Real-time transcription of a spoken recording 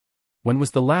When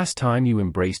was the last time you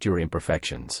embraced your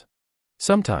imperfections?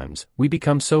 Sometimes, we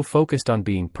become so focused on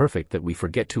being perfect that we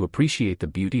forget to appreciate the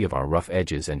beauty of our rough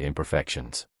edges and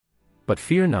imperfections. But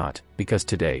fear not, because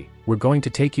today, we're going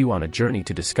to take you on a journey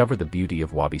to discover the beauty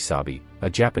of Wabi Sabi, a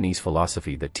Japanese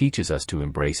philosophy that teaches us to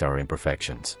embrace our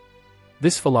imperfections.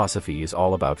 This philosophy is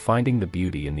all about finding the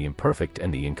beauty in the imperfect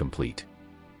and the incomplete.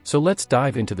 So let's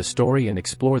dive into the story and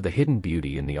explore the hidden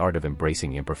beauty in the art of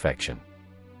embracing imperfection.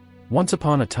 Once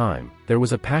upon a time, there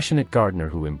was a passionate gardener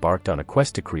who embarked on a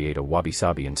quest to create a Wabi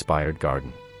Sabi-inspired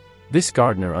garden. This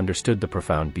gardener understood the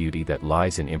profound beauty that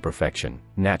lies in imperfection,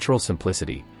 natural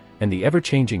simplicity, and the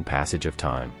ever-changing passage of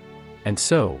time. And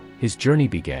so, his journey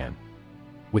began.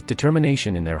 With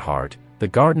determination in their heart, the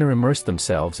gardener immersed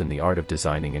themselves in the art of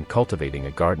designing and cultivating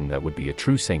a garden that would be a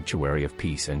true sanctuary of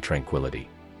peace and tranquility.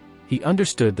 He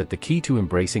understood that the key to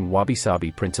embracing Wabi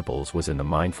Sabi principles was in the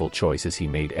mindful choices he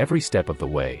made every step of the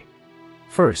way.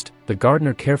 First, the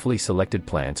gardener carefully selected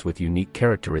plants with unique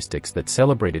characteristics that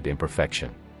celebrated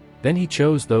imperfection. Then he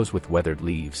chose those with weathered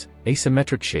leaves,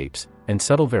 asymmetric shapes, and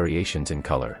subtle variations in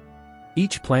color.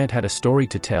 Each plant had a story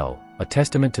to tell, a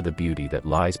testament to the beauty that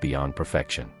lies beyond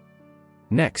perfection.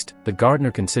 Next, the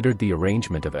gardener considered the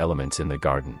arrangement of elements in the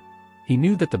garden. He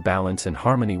knew that the balance and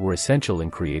harmony were essential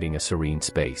in creating a serene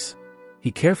space.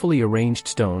 He carefully arranged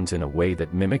stones in a way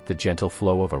that mimicked the gentle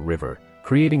flow of a river,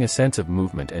 creating a sense of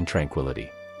movement and tranquility.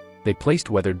 They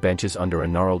placed weathered benches under a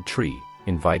gnarled tree,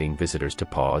 inviting visitors to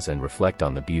pause and reflect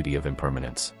on the beauty of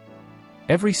impermanence.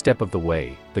 Every step of the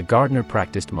way, the gardener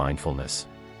practiced mindfulness.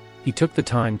 He took the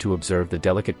time to observe the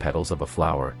delicate petals of a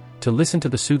flower, to listen to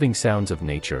the soothing sounds of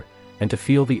nature, and to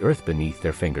feel the earth beneath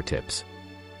their fingertips.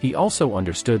 He also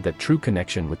understood that true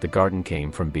connection with the garden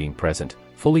came from being present,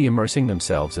 fully immersing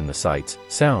themselves in the sights,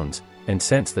 sounds, and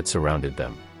scents that surrounded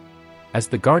them. As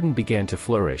the garden began to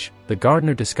flourish, the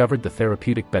gardener discovered the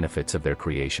therapeutic benefits of their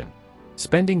creation.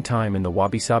 Spending time in the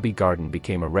Wabi Sabi garden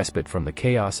became a respite from the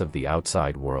chaos of the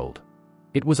outside world.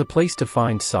 It was a place to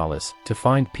find solace, to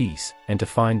find peace, and to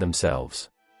find themselves.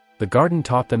 The garden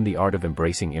taught them the art of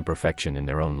embracing imperfection in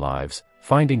their own lives,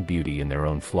 finding beauty in their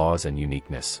own flaws and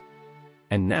uniqueness.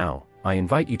 And now, I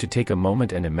invite you to take a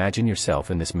moment and imagine yourself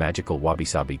in this magical Wabi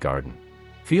Sabi garden.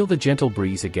 Feel the gentle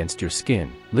breeze against your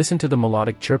skin, listen to the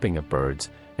melodic chirping of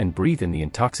birds, and breathe in the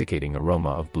intoxicating aroma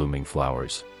of blooming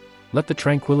flowers. Let the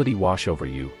tranquility wash over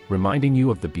you, reminding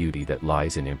you of the beauty that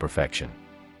lies in imperfection.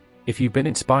 If you've been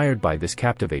inspired by this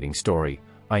captivating story,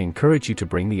 I encourage you to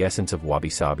bring the essence of Wabi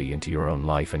Sabi into your own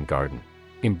life and garden.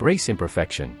 Embrace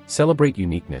imperfection, celebrate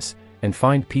uniqueness, and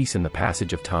find peace in the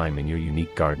passage of time in your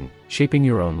unique garden. Shaping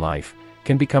your own life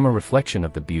can become a reflection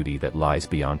of the beauty that lies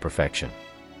beyond perfection.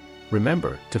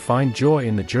 Remember to find joy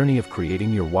in the journey of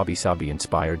creating your Wabi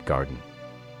Sabi-inspired garden.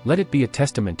 Let it be a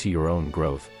testament to your own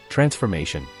growth,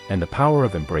 transformation, and the power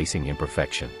of embracing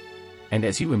imperfection. And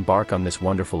as you embark on this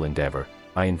wonderful endeavor,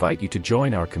 I invite you to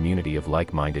join our community of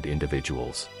like-minded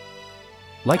individuals.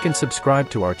 Like and subscribe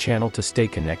to our channel to stay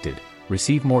connected,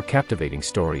 receive more captivating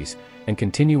stories, and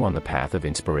continue on the path of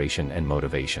inspiration and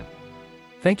motivation.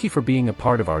 Thank you for being a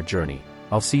part of our journey.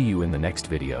 I'll see you in the next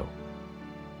video.